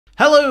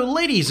Hello,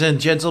 ladies and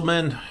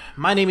gentlemen.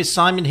 My name is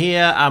Simon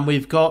here, and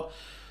we've got,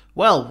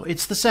 well,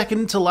 it's the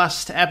second to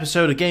last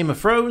episode of Game of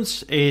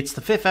Thrones. It's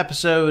the 5th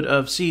episode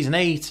of Season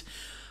 8,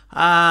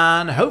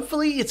 and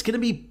hopefully it's going to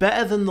be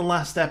better than the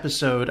last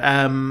episode.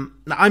 I'm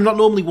not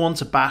normally one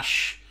to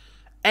bash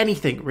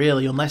anything,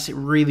 really, unless it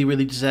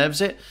really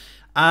deserves it.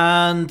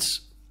 And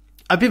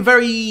I've been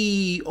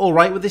very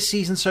alright with this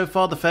season so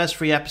far. The first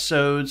 3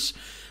 episodes,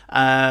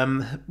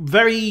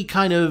 very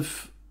kind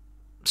of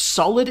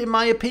solid in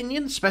my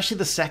opinion, especially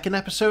the second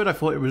episode. I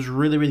thought it was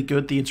really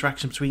good, the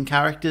interaction between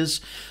characters.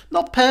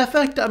 Not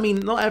perfect, I mean,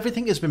 not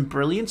everything has been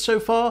brilliant so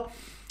far.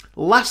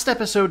 Last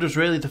episode was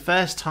really the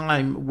first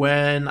time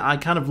when I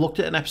kind of looked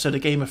at an episode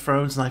of Game of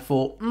Thrones and I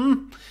thought,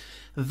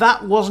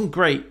 that wasn't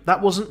great.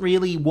 That wasn't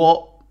really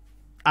what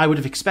I would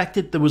have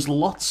expected. There was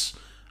lots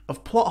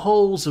of plot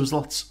holes, there was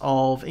lots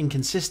of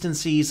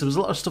inconsistencies, there was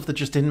a lot of stuff that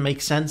just didn't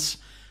make sense,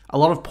 a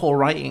lot of poor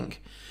writing.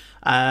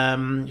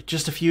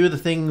 Just a few of the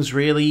things,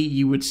 really.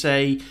 You would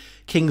say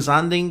King's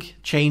Landing,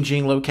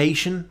 changing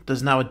location.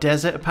 There's now a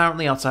desert,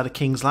 apparently, outside of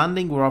King's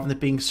Landing, rather than it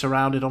being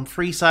surrounded on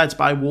 3 sides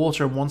by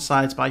water and 1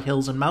 side by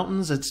hills and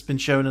mountains. It's been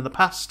shown in the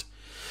past.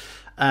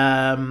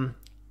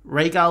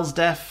 Rhaegal's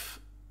death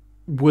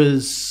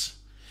was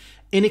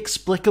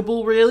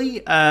inexplicable, really.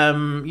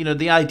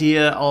 The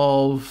idea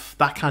of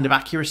that kind of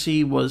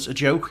accuracy was a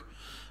joke.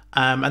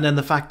 And then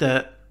the fact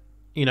that,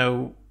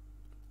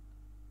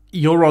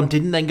 Euron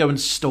didn't then go and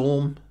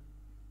storm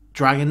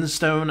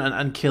Dragonstone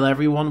and kill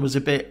everyone was a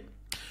bit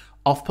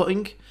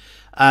off-putting.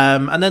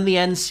 And then the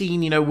end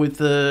scene, with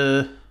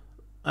the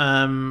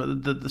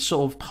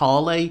sort of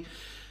parley,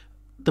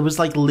 there was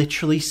like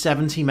literally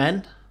 70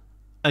 men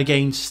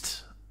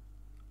against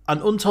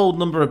an untold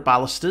number of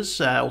ballisters,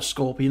 or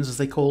scorpions as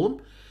they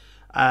call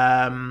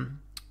them.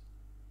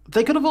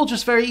 They could have all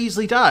just very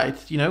easily died,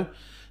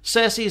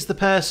 Cersei is the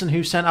person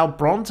who sent out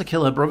Bronn to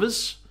kill her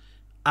brothers.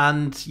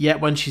 And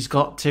yet when she's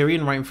got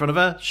Tyrion right in front of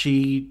her,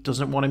 she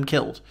doesn't want him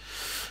killed.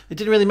 It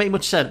didn't really make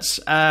much sense.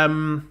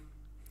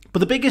 But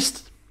the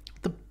biggest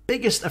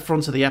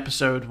affront of the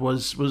episode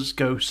was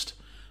Ghost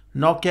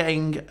not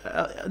getting,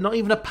 not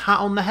even a pat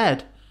on the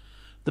head.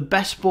 The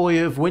best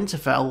boy of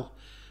Winterfell,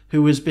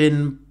 who has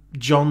been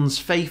Jon's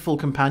faithful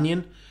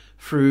companion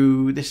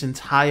through this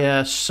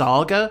entire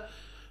saga,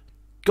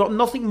 got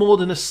nothing more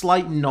than a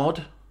slight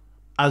nod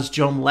as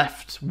Jon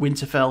left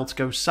Winterfell to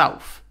go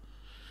south.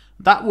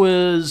 That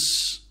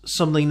was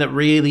something that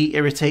really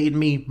irritated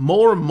me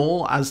more and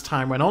more as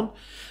time went on,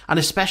 and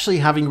especially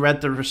having read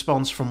the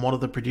response from one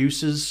of the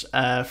producers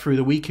through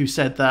the week who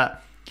said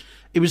that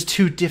it was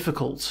too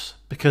difficult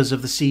because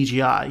of the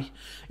CGI.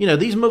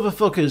 These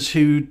motherfuckers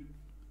who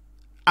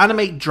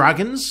animate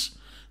dragons,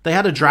 they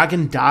had a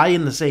dragon die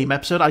in the same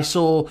episode. I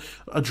saw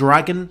a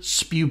dragon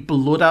spew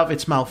blood out of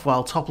its mouth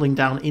while toppling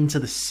down into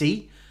the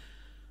sea,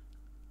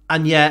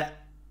 and yet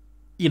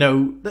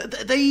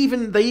they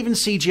even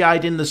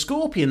CGI'd in the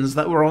scorpions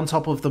that were on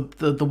top of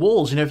the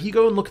walls. If you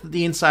go and look at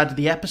the inside of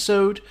the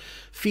episode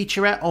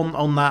featurette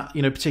on that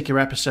particular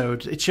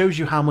episode, it shows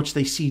you how much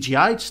they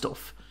CGI'd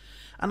stuff,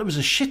 and there was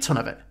a shit ton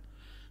of it.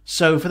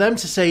 So for them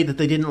to say that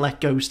they didn't let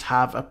Ghost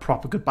have a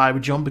proper goodbye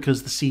with Jon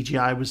because the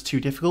CGI was too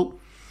difficult,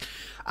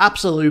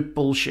 absolute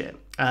bullshit.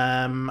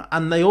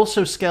 And they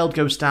also scaled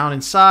Ghost down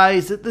in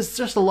size. There's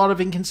just a lot of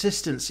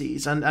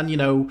inconsistencies, and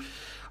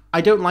I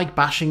don't like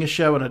bashing a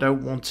show, and I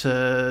don't want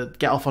to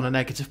get off on a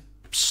negative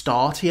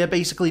start here,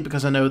 basically,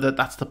 because I know that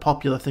that's the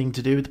popular thing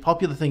to do. The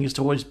popular thing is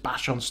to always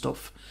bash on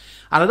stuff.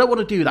 And I don't want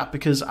to do that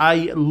because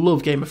I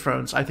love Game of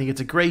Thrones. I think it's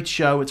a great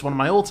show. It's one of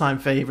my all-time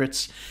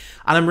favourites.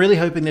 And I'm really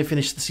hoping they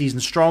finish the season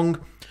strong.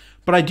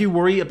 But I do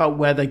worry about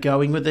where they're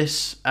going with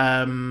this.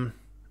 They're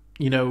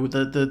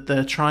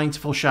trying to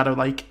foreshadow,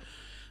 like,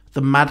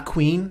 the Mad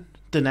Queen,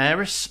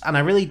 Daenerys. And I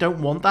really don't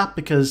want that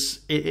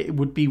because it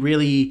would be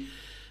really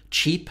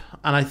cheap,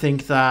 and I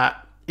think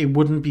that it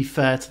wouldn't be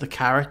fair to the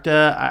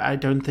character. I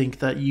don't think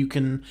that you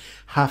can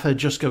have her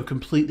just go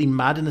completely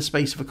mad in the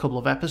space of a couple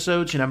of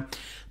episodes.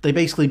 They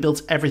basically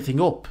built everything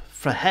up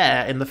for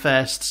her in the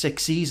first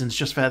 6 seasons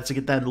just for her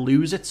to then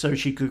lose it so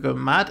she could go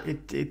mad.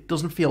 It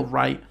doesn't feel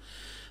right.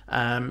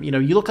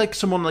 You look like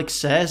someone like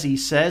Cersei.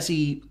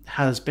 Cersei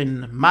has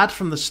been mad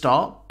from the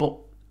start, but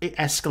it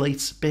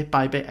escalates bit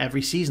by bit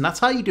every season. That's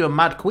how you do a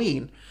Mad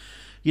Queen.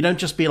 You don't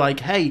just be like,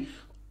 hey,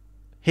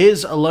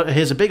 here's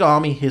a big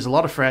army, here's a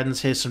lot of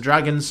friends, here's some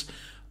dragons.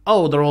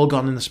 Oh, they're all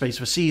gone in the space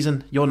of a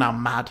season. You're now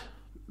mad.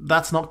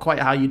 That's not quite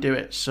how you do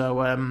it.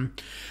 So,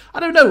 I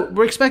don't know.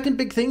 We're expecting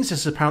big things. This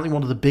is apparently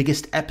one of the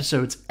biggest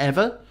episodes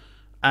ever.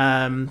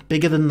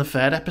 Bigger than the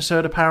 3rd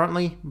episode,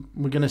 apparently.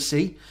 We're going to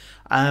see.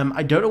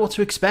 I don't know what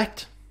to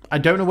expect. I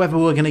don't know whether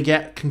we're going to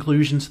get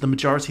conclusions to the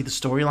majority of the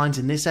storylines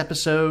in this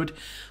episode.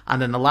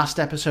 And in the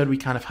last episode, we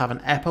kind of have an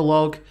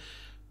epilogue.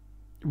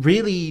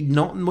 Really,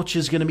 not much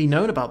is going to be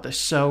known about this.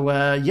 So,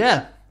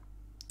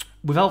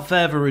 without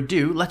further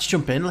ado, let's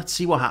jump in, let's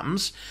see what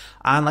happens,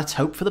 and let's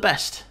hope for the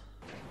best.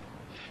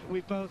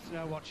 We both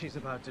know what she's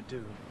about to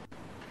do.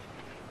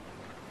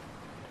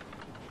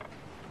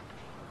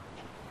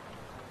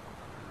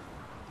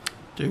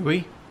 Do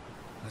we?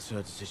 That's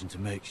her decision to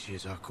make. She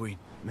is our queen.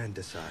 Men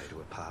decide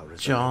where power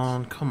resides.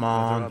 John, come Whether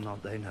or on.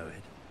 not they know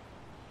it.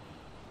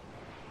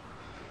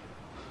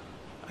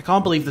 I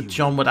can't believe that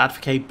John would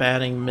advocate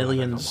burning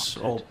millions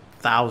or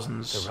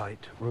thousands. The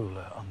right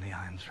ruler on the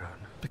Iron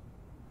Throne.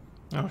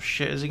 Oh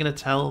shit, is he gonna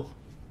tell?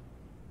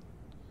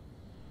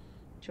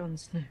 Jon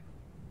Snow.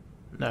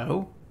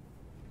 No.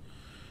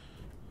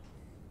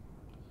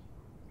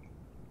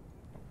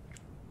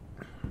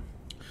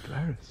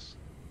 Varys.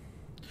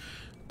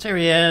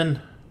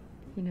 Tyrion.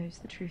 He knows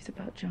the truth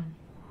about Jon.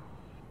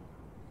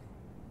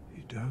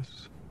 He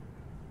does.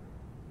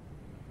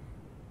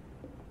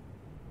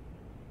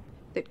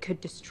 That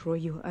could destroy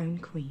your own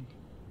queen.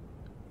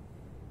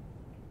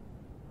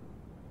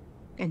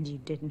 And you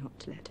did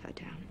not let her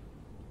down.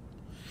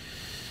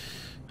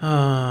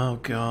 Oh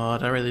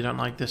god, I really don't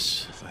like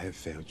this. If I have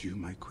failed you,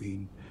 my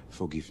queen,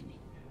 forgive me.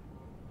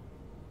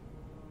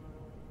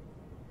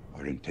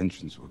 Our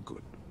intentions were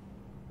good.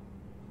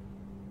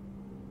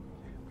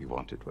 We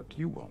wanted what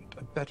you want,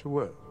 a better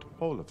world,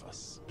 all of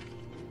us.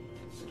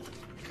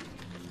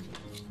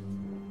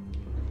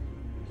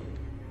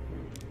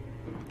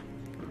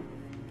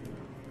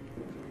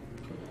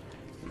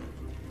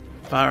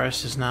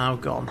 Varys is now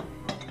gone.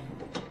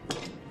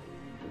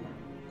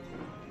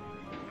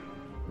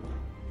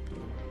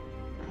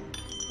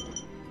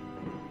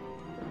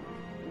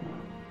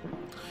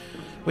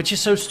 Which is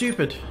so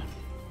stupid.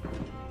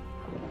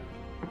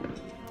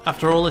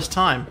 After all this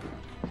time.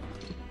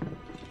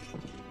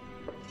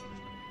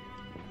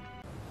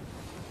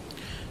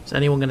 Is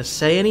anyone going to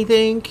say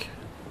anything?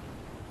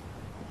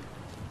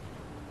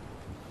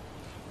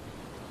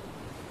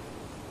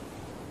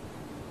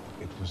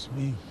 It was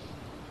me.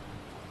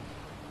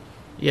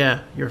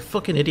 Yeah, you're a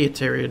fucking idiot,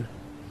 Tyrion.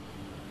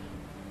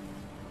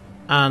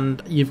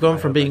 And you've gone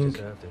from being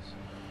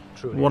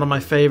one of my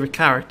favourite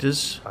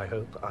characters I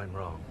hope I'm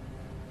wrong.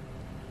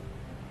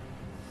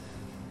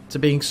 to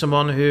being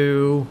someone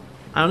who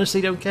I honestly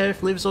don't care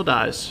if lives or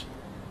dies.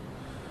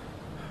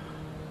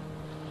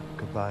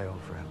 Goodbye,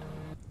 old friend.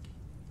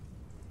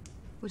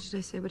 What did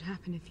I say would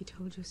happen if you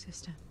told your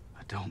sister?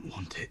 I don't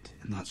want it,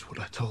 and that's what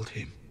I told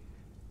him.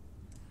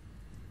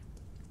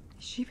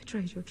 She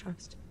betrayed your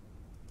trust.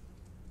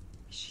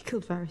 She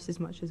killed Varys as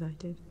much as I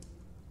did.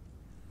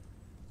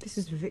 This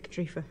is a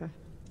victory for her.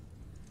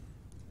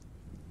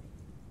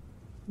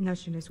 Now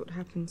she knows what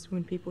happens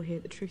when people hear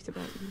the truth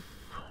about you.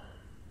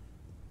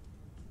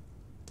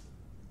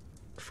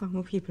 Far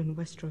more people in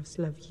Westeros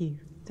love you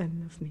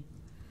than love me.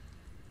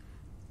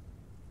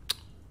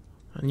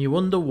 And you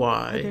wonder I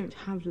why. don't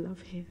have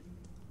love here.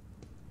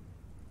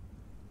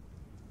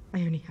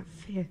 I only have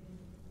fear.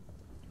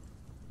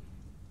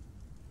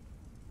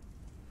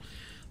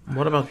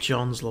 What about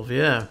Jon's love?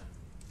 Yeah.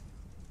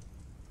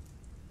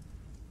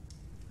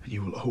 And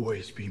you will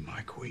always be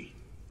my queen.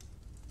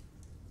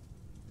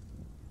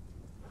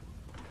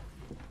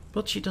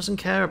 But she doesn't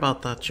care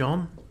about that,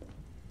 Jon.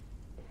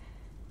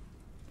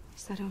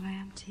 Is that all I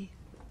am to you?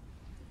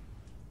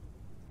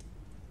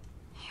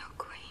 Your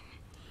queen.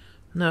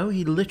 No,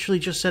 he literally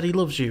just said he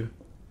loves you.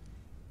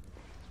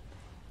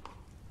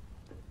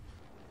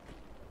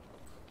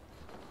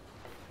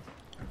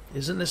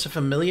 Isn't this a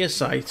familiar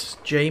sight?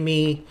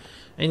 Jaime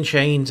in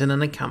chains in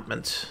an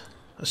encampment.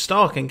 A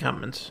Stark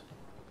encampment.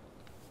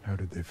 How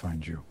did they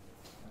find you?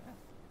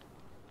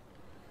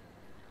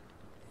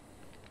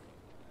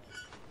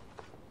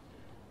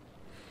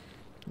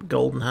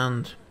 Golden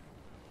hand.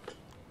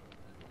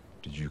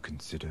 Did you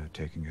consider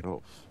taking it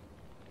off?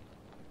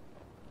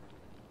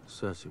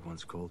 Cersei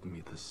once called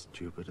me the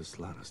stupidest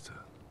Lannister.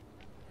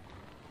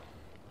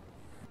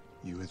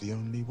 You were the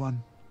only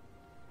one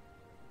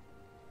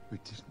who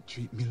didn't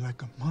treat me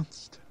like a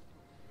monster.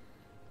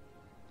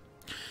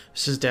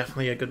 This is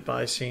definitely a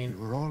goodbye scene. You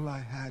were all I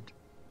had.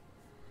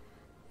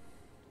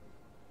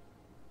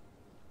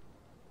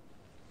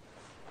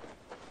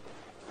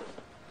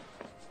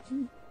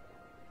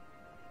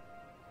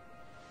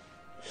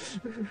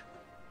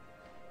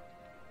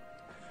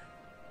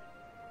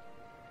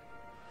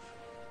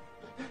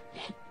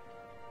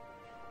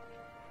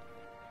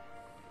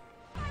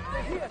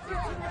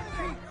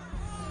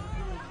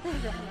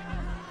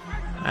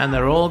 And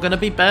they're all gonna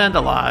be burned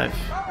alive.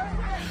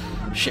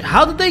 Shit,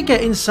 how did they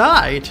get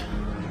inside?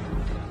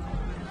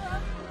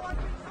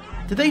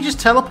 Did they just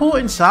teleport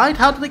inside?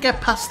 How did they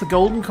get past the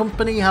Golden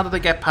Company? How did they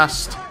get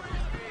past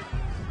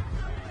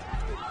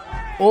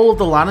all of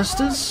the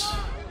Lannisters?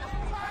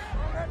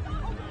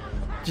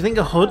 Do you think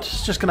a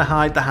Hood's just gonna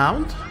hide the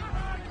Hound?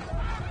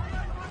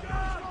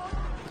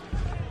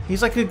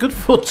 He's like a good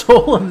foot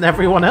taller than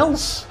everyone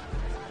else.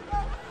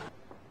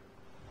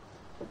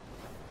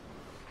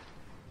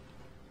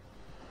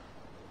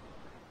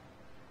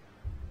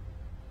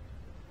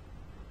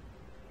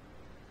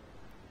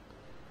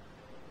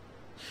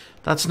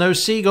 That's no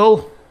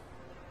seagull.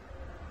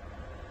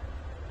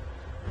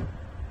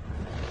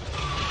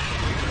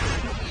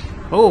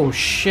 Oh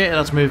shit,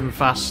 that's moving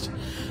fast.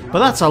 But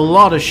that's a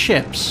lot of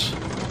ships.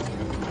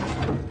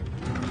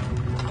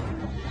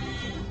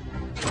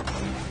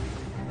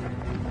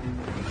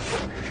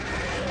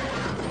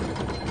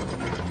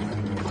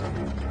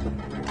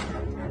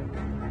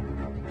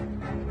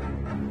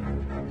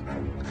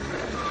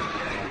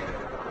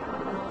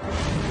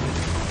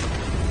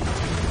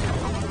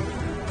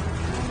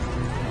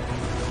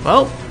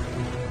 Well.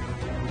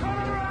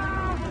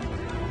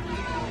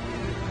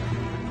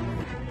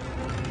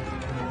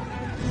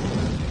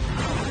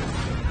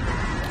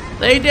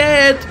 They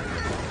did!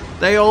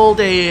 They all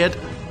did.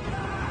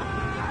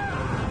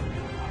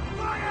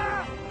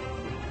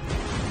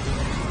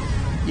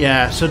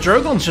 Yeah, so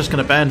Drogon's just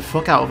going to burn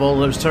fuck out of all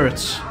those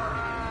turrets.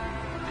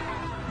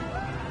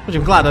 Which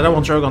I'm glad, I don't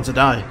want Drogon to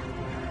die.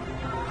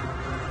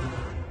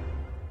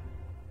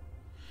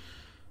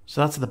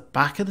 So that's the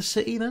back of the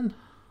city then?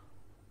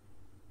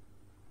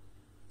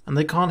 And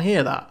they can't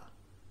hear that?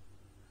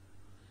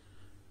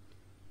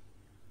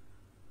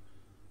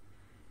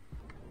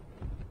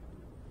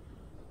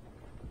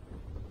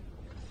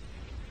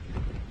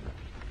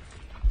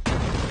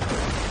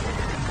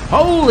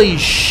 Holy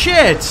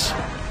shit!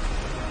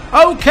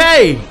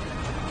 Okay!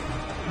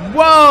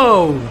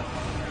 Whoa!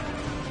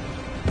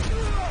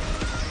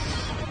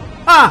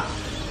 Ah!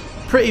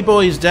 Pretty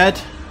boy's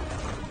dead.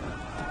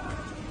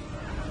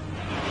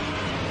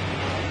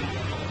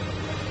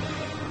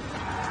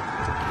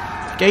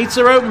 Gates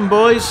are open,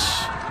 boys.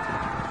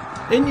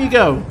 In you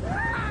go.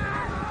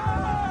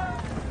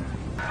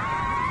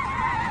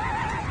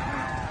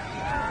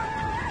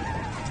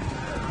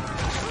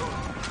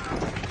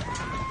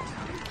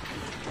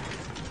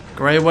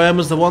 Grey Worm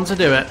was the one to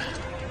do it.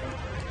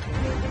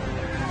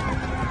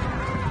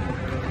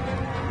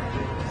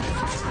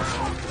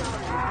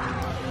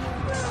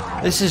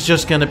 This is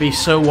just going to be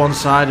so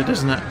one-sided,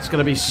 isn't it? It's going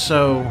to be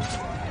so...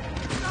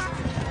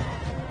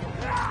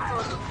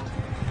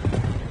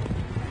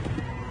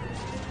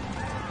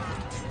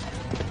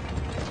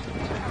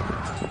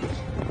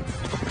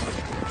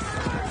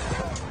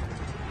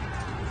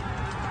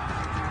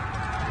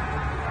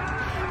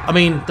 I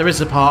mean, there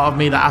is a part of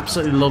me that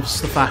absolutely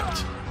loves the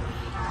fact...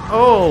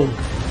 Oh!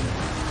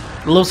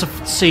 Loves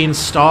seeing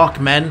Stark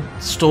men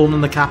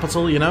storming the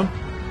capital, you know?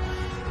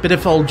 Bit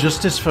of old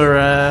justice for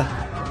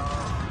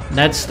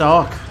Ned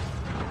Stark.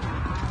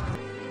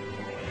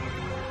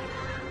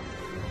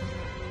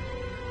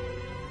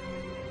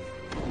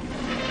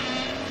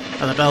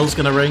 And the bell's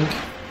gonna ring.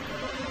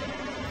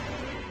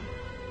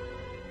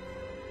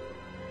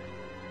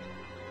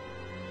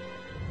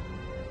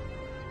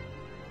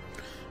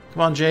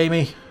 Come on,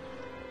 Jamie.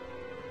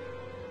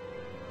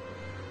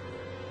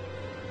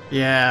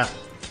 Yeah.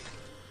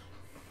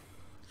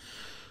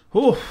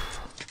 Ooh.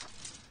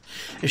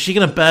 Is she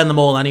gonna burn them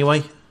all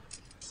anyway?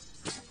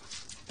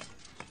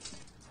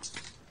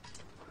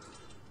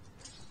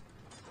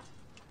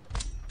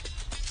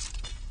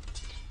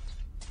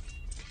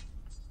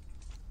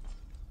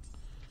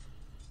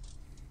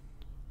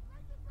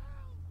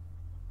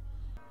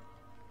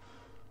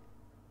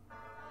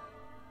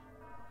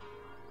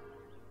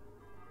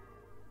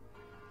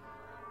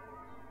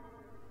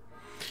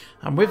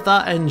 And with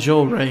that ends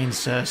your reign,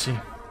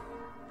 Cersei.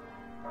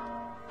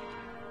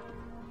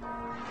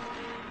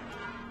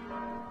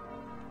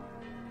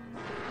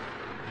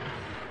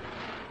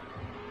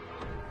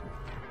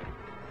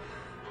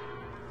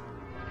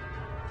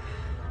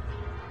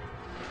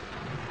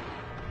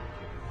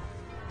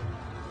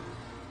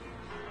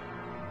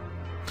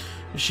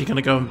 Is she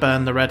gonna go and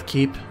burn the Red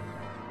Keep?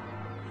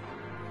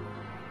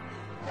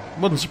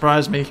 Wouldn't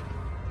surprise me.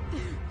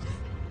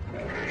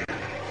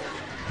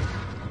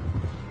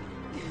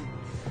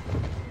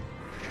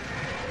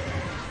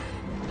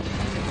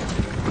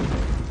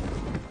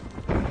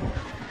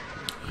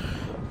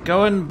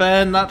 Go and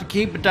burn that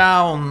keep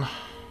down.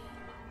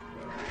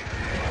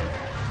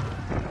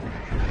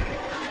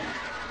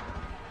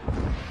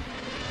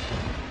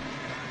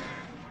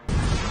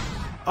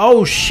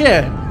 Oh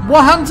shit!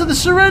 What happened to the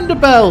surrender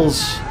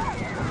bells?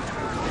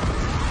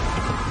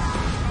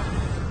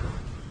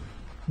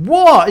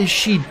 What is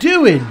she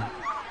doing?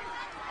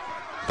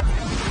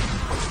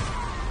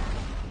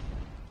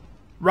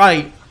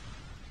 Right.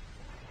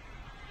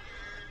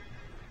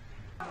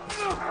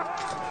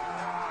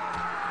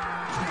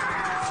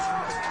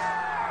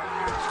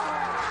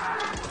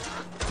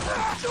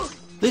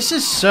 This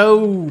is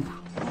so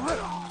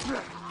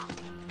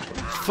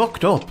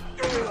fucked up.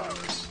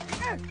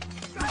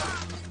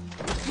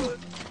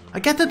 I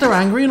get that they're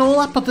angry and all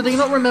that, but do they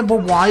not remember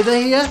why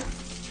they're here?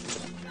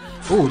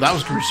 Oh, that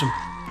was gruesome.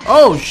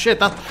 Oh shit,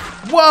 that...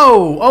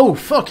 Whoa! Oh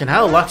fucking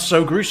hell, that's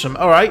so gruesome.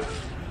 Alright.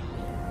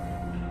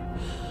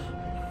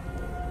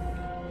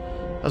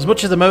 As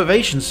much as the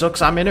motivation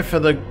sucks, I'm in it for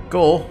the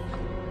gore.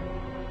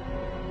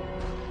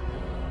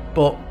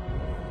 But...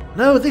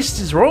 no, this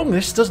is wrong.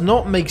 This does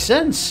not make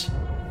sense.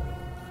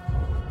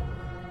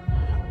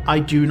 I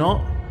do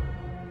not.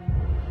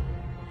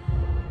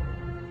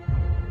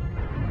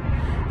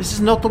 This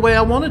is not the way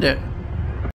I wanted it.